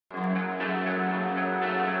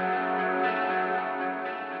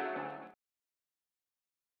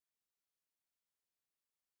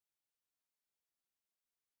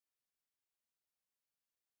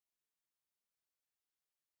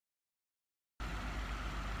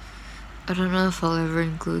I don't know if I'll ever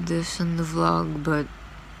include this in the vlog, but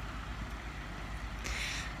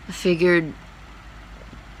I figured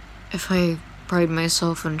if I pride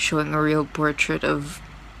myself on showing a real portrait of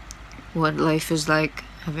what life is like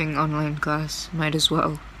having online class, might as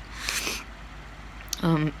well.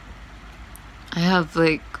 I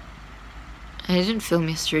didn't film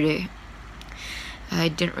yesterday. I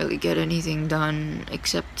didn't really get anything done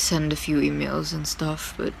except send a few emails and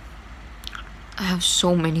stuff, but I have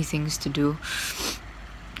so many things to do.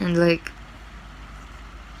 And like,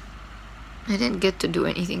 I didn't get to do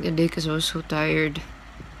anything today because I was so tired.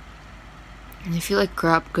 And I feel like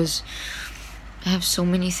crap because I have so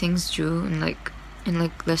many things due in like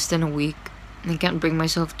less than a week. And I can't bring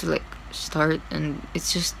myself to like start, and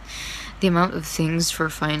it's just the amount of things for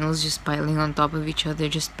finals just piling on top of each other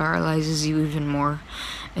just paralyzes you even more,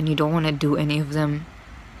 and you don't want to do any of them.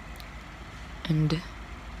 And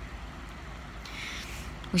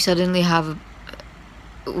we suddenly have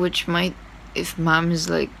which might, if mom is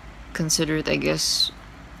like considerate, I guess,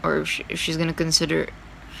 or if she's gonna consider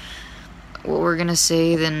what we're gonna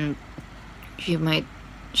say, then she might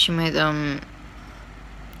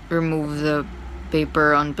remove the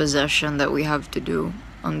paper on possession that we have to do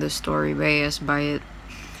on the story by us by it,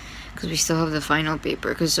 because we still have the final paper.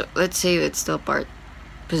 Because let's say it's still part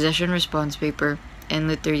possession response paper and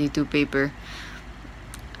lit 32 paper.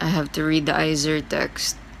 I have to read the ADMU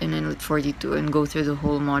text in lit 42 and go through the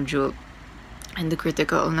whole module and the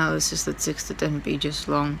critical analysis that's 6 to 10 pages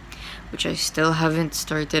long, which I still haven't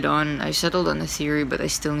started on. I settled on the theory, but I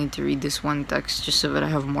still need to read this one text just so that I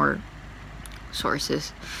have more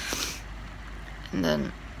sources. And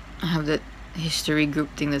then I have that history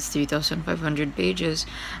group thing that's 3,500 pages.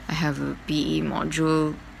 I have a PE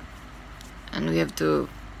module, and we have to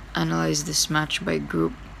analyze this match by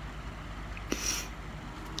group.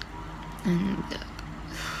 And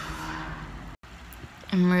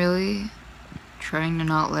I'm really trying to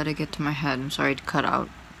not let it get to my head. I'm sorry to cut out,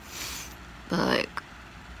 but like,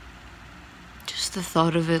 just the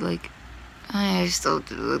thought of it, like, I still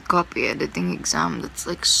do the copy editing exam that's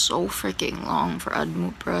like so freaking long for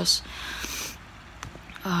ADMU press.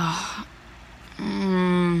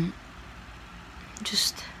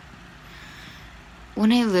 Just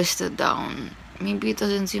when I list it down, maybe it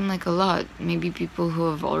doesn't seem like a lot. Maybe people who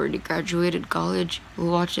have already graduated college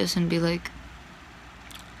will watch this and be like,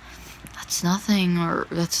 that's nothing, or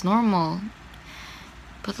that's normal.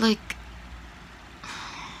 But like,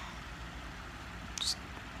 just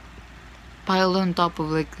piled on top of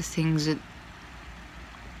like the things that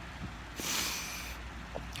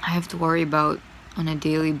I have to worry about on a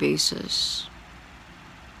daily basis,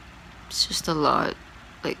 it's just a lot.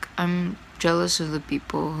 Like, I'm jealous of the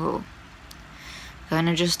people who kind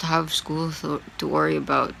of just have school to worry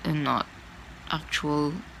about and not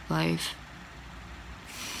actual life.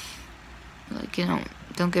 Like, you know,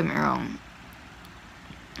 don't get me wrong,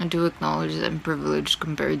 I do acknowledge that I'm privileged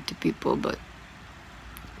compared to people, but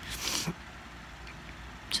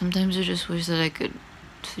sometimes I just wish that I could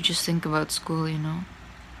just think about school, you know?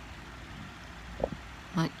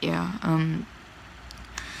 But yeah,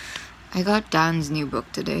 I got Dan's new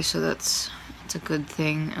book today, so it's a good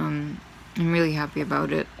thing. I'm really happy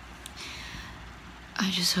about it. I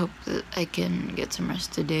just hope that I can get some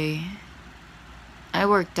rest today. I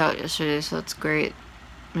worked out yesterday, so that's great.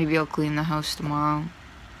 Maybe I'll clean the house tomorrow.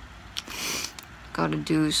 Gotta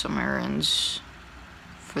do some errands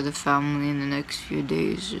for the family in the next few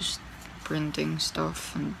days, just printing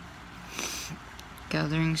stuff and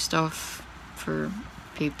gathering stuff for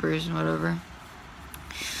papers and whatever.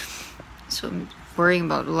 So I'm worrying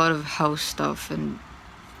about a lot of house stuff and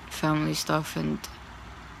family stuff and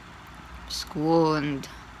school, and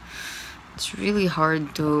it's really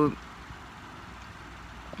hard to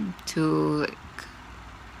like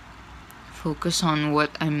focus on what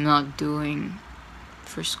I'm not doing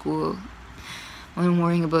for school when I'm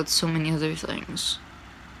worrying about so many other things.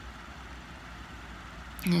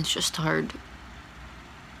 And it's just hard.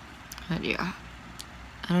 But yeah,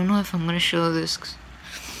 I don't know if I'm gonna show this 'cause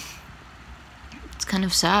it's kind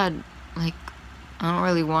of sad. Like, I don't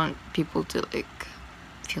really want people to like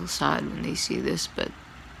feel sad when they see this, but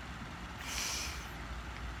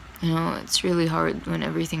you know, it's really hard when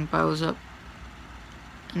everything piles up.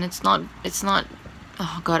 And it's not,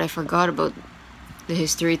 oh god, I forgot about the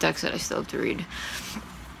history text that I still have to read.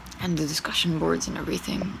 And the discussion boards and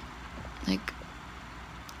everything. Like,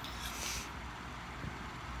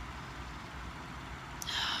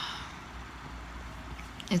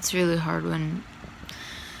 it's really hard when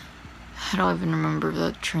I don't even remember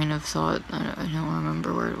that train of thought. I don't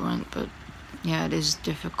remember where it went, but yeah, it is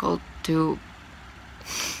difficult to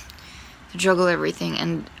to juggle everything.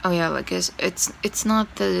 And oh yeah, like it's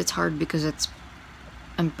not that it's hard because it's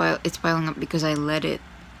piling up because I let it.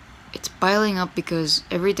 It's piling up because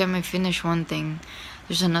every time I finish one thing,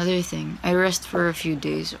 there's another thing. I rest for a few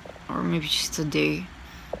days, or maybe just a day,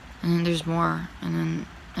 and then there's more, and then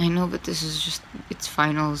I know that this is just, it's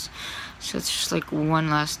finals, so it's just like one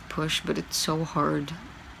last push, but it's so hard.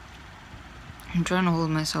 I'm trying to hold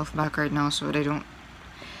myself back right now so that I don't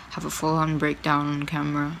have a full-on breakdown on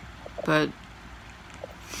camera, but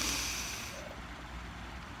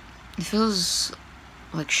it feels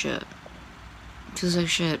like shit. It feels like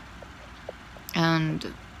shit.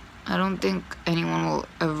 And I don't think anyone will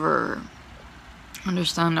ever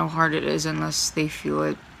understand how hard it is unless they feel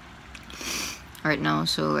it right now.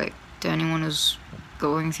 So like, to anyone who's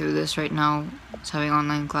going through this right now, is having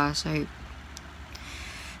online class, I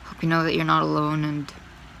hope you know that you're not alone, and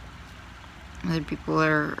other people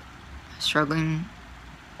are struggling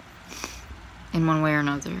in one way or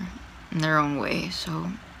another, in their own way.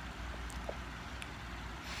 So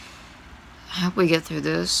I hope we get through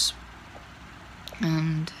this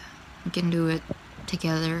and we can do it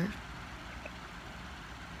together,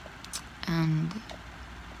 and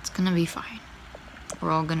it's gonna be fine.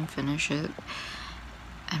 We're all gonna finish it,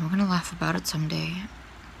 and we're gonna laugh about it someday,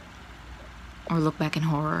 or look back in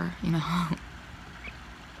horror, you know.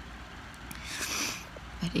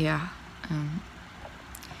 But yeah,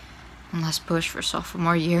 one last push for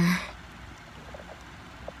sophomore year.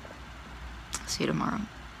 See you tomorrow.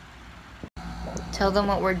 Tell them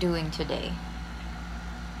what we're doing today.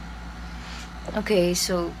 Okay,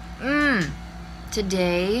 so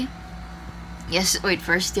today,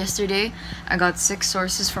 yesterday I got 6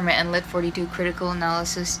 sources for my NLIT 42 critical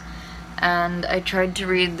analysis, and I tried to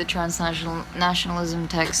read the transnational nationalism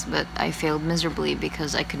text, but I failed miserably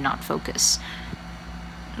because I could not focus.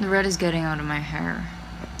 The red is getting out of my hair.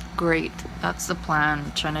 Great, that's the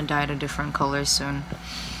plan. Trying to dye it a different color soon.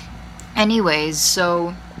 Anyways,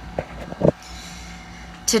 so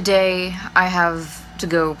today I have to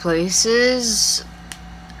go places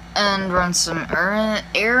and run some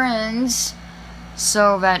errands,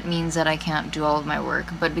 so that means that I can't do all of my work.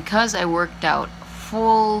 But because I worked out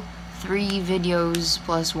full 3 videos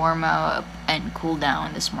plus warm up and cool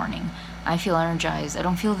down this morning, I feel energized. I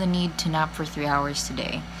don't feel the need to nap for 3 hours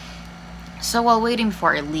today. So while waiting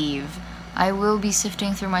before I leave, I will be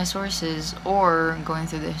sifting through my sources or going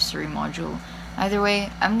through the history module. Either way,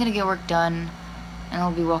 I'm gonna get work done, and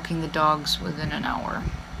I'll be walking the dogs within an hour.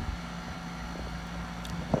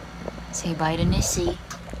 Say bye to Nissy.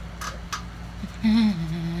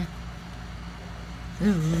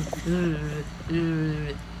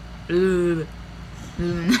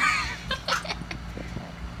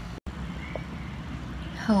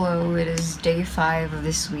 Hello, it is day 5 of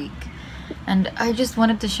this week, and I just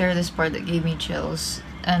wanted to share this part that gave me chills,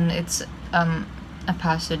 and it's a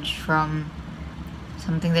passage from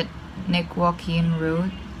something that Nick Joaquin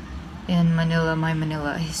wrote in Manila, My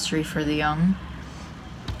Manila, History for the Young.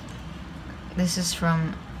 This is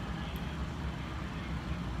from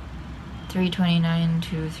 329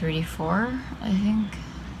 to 34, I think.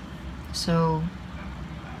 So,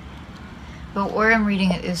 but where I'm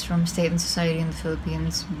reading it is from State and Society in the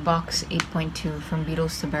Philippines, box 8.2, From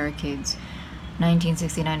Beatles to Barricades,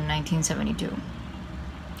 1969 and 1972.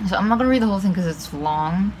 So I'm not gonna read the whole thing because it's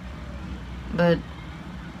long, but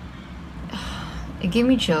it gave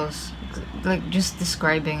me chills, like, just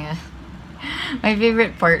describing it. My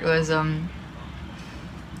favorite part was,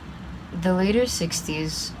 the later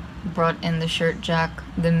 60s brought in the shirt jack,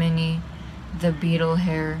 the mini, the beetle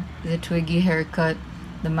hair, the Twiggy haircut,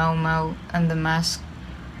 the Mau Mau, and the mask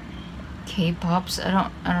K-pops.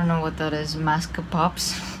 I don't know what that is. Maska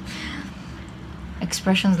pops.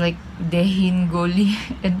 Expressions like Dehin, Goli,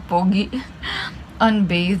 and Pogi,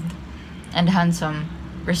 unbathed and handsome,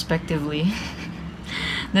 respectively.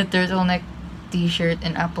 The turtleneck t-shirt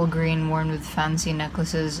in apple green worn with fancy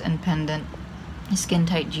necklaces and pendant,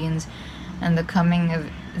 skin-tight jeans, and the coming of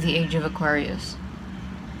the age of Aquarius.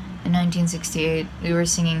 In 1968, we were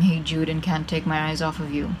singing Hey Jude and Can't Take My Eyes Off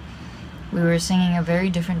of You. We were singing a very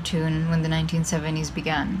different tune when the 1970s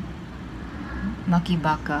began.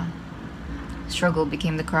 Makibaka. Struggle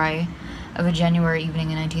became the cry of a January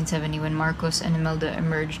evening in 1970 when Marcos and Imelda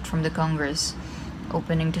emerged from the Congress,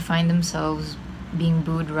 opening to find themselves being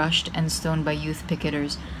booed, rushed, and stoned by youth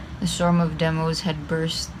picketers. A storm of demos had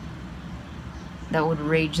burst that would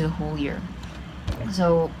rage the whole year.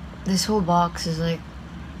 So, this whole box is like,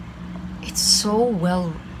 it's so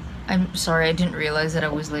well... I'm sorry, I didn't realize that I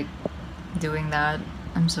was like doing that.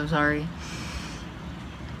 I'm so sorry.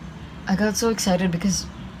 I got so excited because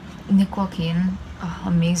Nick Joaquin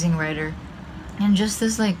amazing writer. And just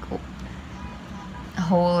this like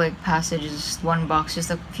whole like passage is just one box, just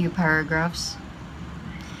a few paragraphs.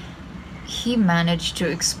 He managed to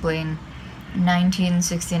explain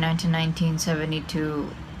 1969 to 1972,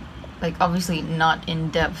 like obviously not in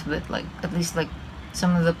depth, but like at least like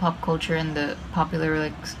some of the pop culture and the popular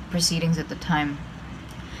like proceedings at the time.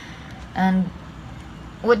 And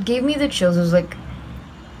what gave me the chills was like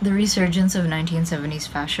the resurgence of 1970s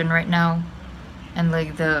fashion right now, and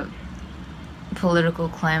like the political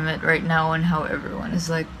climate right now, and how everyone is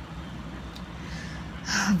like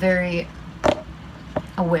very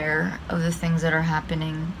aware of the things that are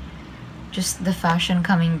happening. Just the fashion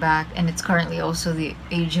coming back, and it's currently also the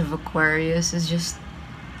age of Aquarius, is just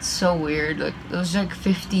so weird. Like it was like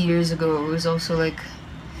 50 years ago, it was also like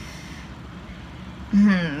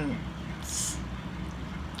it's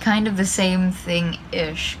kind of the same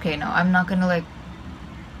thing-ish. Okay, no, I'm not gonna like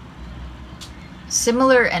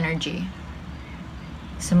similar energy,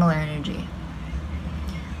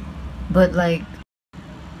 but like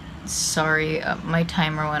sorry, my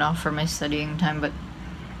timer went off for my studying time, but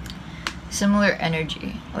similar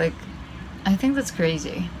energy. Like I think that's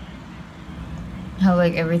crazy how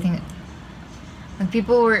like everything, like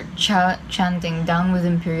people were chanting down with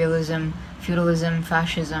imperialism, feudalism,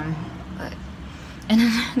 fascism, and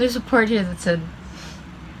then there's a part here that said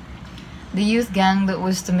the youth gang that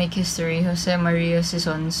was to make history, Jose Maria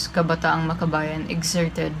Sison's Kabataang Makabayan,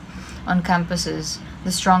 exerted on campuses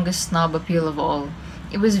the strongest snob appeal of all.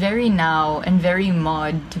 It was very now and very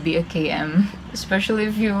mod to be a KM, especially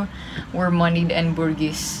if you were moneyed and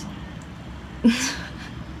burgis.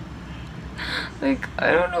 Like,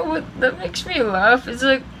 I don't know what that makes me laugh. It's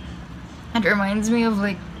like, it reminds me of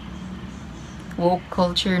like woke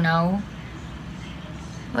culture now.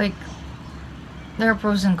 Like, there are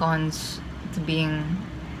pros and cons to being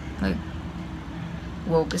like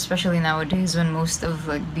woke, especially nowadays when most of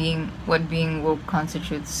like being woke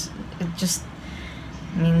constitutes, it just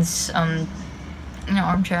means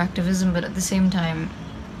armchair activism. But at the same time,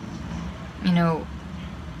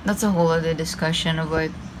 that's a whole other discussion of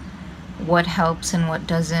like what helps and what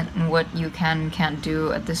doesn't, and what you can and can't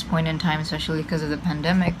do at this point in time, especially because of the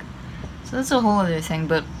pandemic. So that's a whole other thing.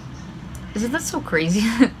 But isn't that so crazy?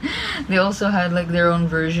 They also had like their own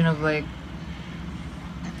version of like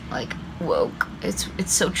woke. It's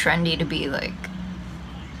so trendy to be like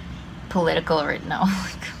political right now.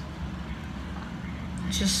 Like,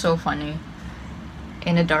 it's just so funny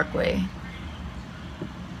in a dark way.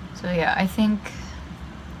 So yeah, I think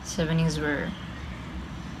 70s were,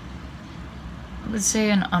 I would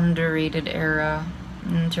say, an underrated era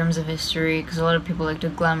in terms of history, because a lot of people like to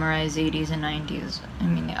glamorize 80s and 90s. I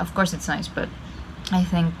mean, of course it's nice, but I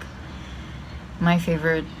think my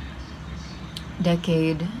favorite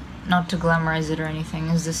decade, not to glamorize it or anything,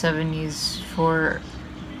 is the 70s for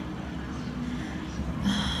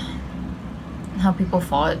how people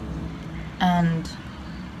fought. And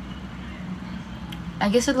I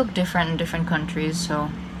guess it looked different in different countries, so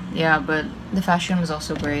yeah, but the fashion was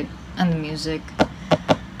also great, and the music.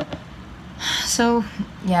 So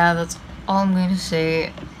yeah, that's all I'm going to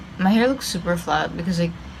say. My hair looks super flat because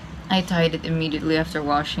I tied it immediately after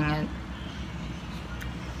washing it.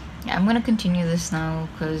 Yeah, I'm gonna continue this now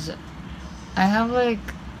because I have like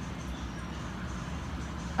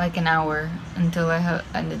an hour until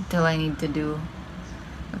I need to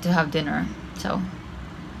have dinner. So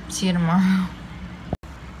see you tomorrow.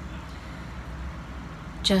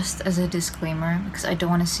 Just as a disclaimer, because I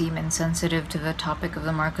don't want to seem insensitive to the topic of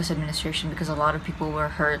the Marcos administration, because a lot of people were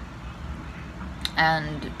hurt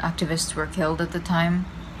and activists were killed at the time.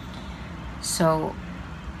 So,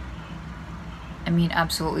 I mean,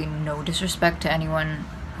 absolutely no disrespect to anyone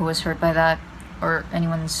who was hurt by that, or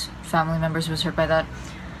anyone's family members who was hurt by that.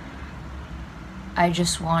 I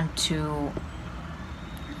just want to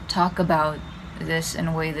talk about this in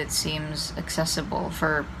a way that seems accessible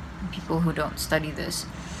for people who don't study this,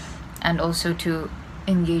 and also to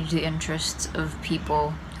engage the interests of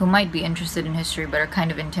people who might be interested in history but are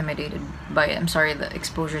kind of intimidated by it. I'm sorry, the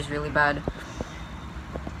exposure is really bad.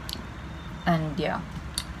 And yeah,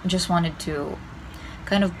 just wanted to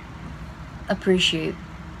kind of appreciate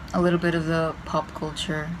a little bit of the pop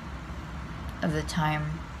culture of the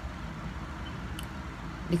time,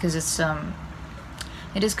 because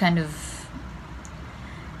it is kind of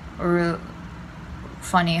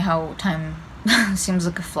funny how time seems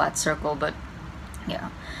like a flat circle. But yeah,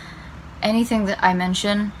 anything that I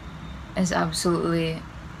mention is absolutely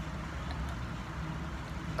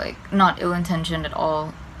like not ill-intentioned at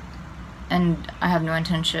all, and I have no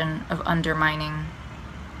intention of undermining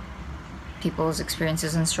people's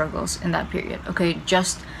experiences and struggles in that period. Okay,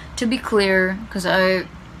 just to be clear, because the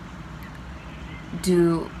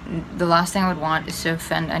last thing I would want is to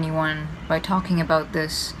offend anyone by talking about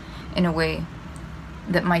this in a way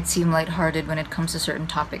that might seem lighthearted when it comes to certain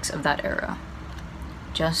topics of that era.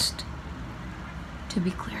 Just to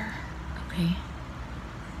be clear, okay?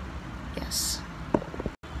 Yes.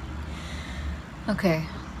 Okay,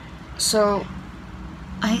 so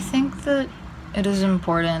I think that it is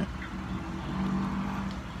important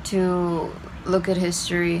to look at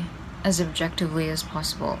history as objectively as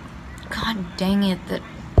possible. God dang it, that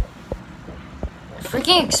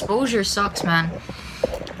freaking exposure sucks, man.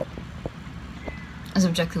 As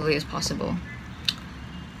objectively as possible.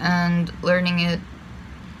 And learning it,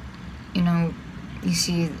 you know, you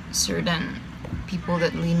see certain people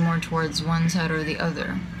that lean more towards one side or the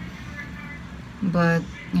other. But,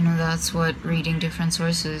 you know, that's what reading different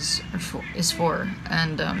sources is for.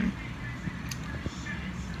 And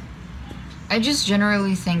I just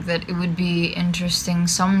generally think that it would be interesting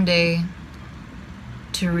someday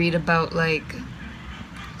to read about, like,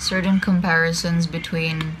 certain comparisons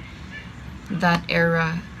between that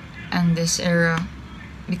era and this era,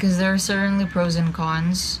 because there are certainly pros and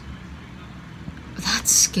cons. That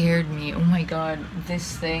scared me. Oh my god,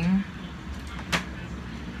 this thing.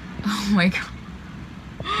 Oh my god.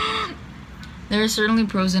 There are certainly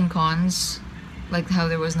pros and cons, like how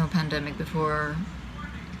there was no pandemic before,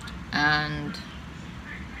 and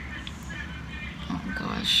oh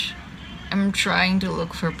gosh, I'm trying to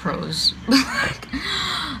look for pros.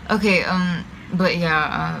 Okay, but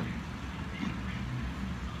yeah,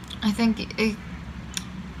 I think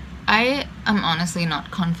I am honestly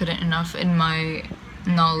not confident enough in my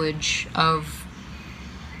knowledge of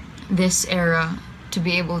this era to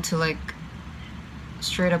be able to, like,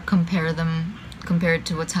 straight up compare them compared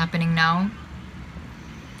to what's happening now.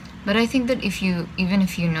 But I think that even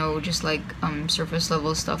if you know just like surface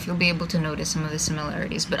level stuff, you'll be able to notice some of the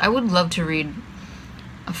similarities. But I would love to read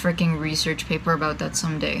a freaking research paper about that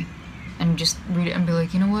someday and just read it and be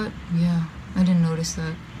like, you know what? Yeah, I didn't notice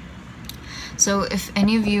that. So if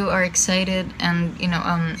any of you are excited, and you know,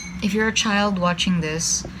 if you're a child watching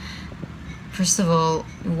this, first of all,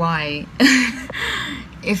 why?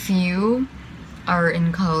 If you are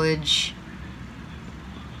in college,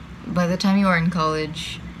 by the time you are in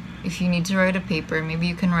college, if you need to write a paper, maybe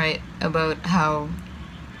you can write about how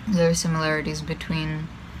there are similarities between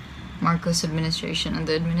Marcos' administration and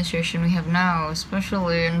the administration we have now,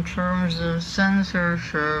 especially in terms of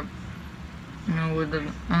censorship, you know, with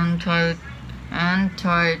the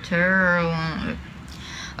anti-terror.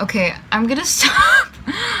 Okay, I'm gonna stop.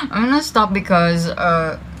 I'm gonna stop because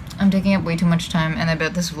I'm taking up way too much time, and I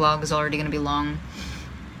bet this vlog is already gonna be long.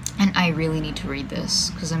 And I really need to read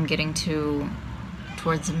this because I'm getting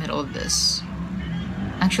towards the middle of this.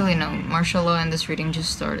 Actually, no, martial law and this reading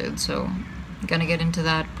just started, so I'm gonna get into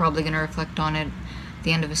that. Probably gonna reflect on it at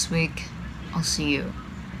the end of this week. I'll see you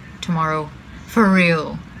tomorrow for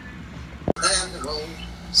real.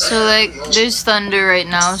 So like, there's thunder right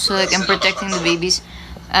now, so like I'm protecting the babies,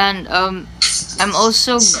 and I'm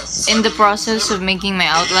also in the process of making my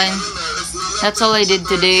outline. That's all I did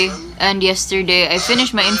today and yesterday. I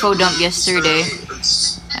finished my info dump yesterday.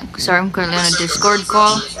 Sorry, I'm currently on a Discord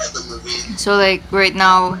call. So like right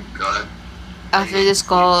now, after this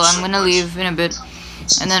call, I'm gonna leave in a bit,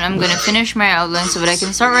 and then I'm gonna finish my outline so that I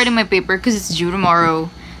can start writing my paper because it's due tomorrow,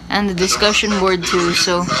 and the discussion board too.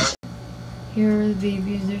 So here are the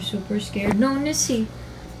babies. They're super scared. No, Nissy,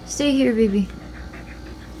 stay here, baby.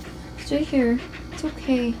 Stay here. It's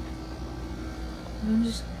okay. I'm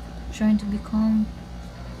just trying to be calm.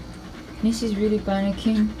 Nissy's really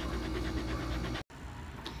panicking.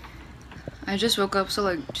 I just woke up, so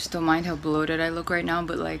like, just don't mind how bloated I look right now,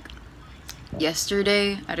 but like,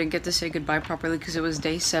 yesterday I didn't get to say goodbye properly because it was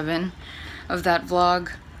day 7 of that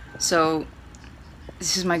vlog. So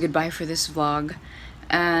this is my goodbye for this vlog,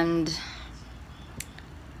 and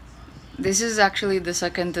this is actually the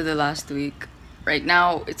second to the last week. Right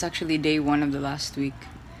now it's actually day 1 of the last week.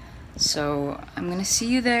 So I'm gonna see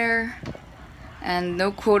you there, and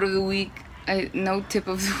no quote of the week, no tip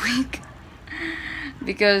of the week,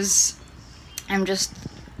 because I'm just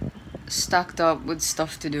stocked up with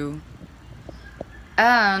stuff to do.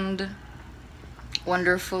 And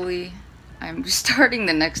wonderfully, I'm starting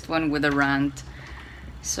the next one with a rant.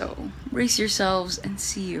 So brace yourselves and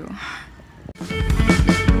see you.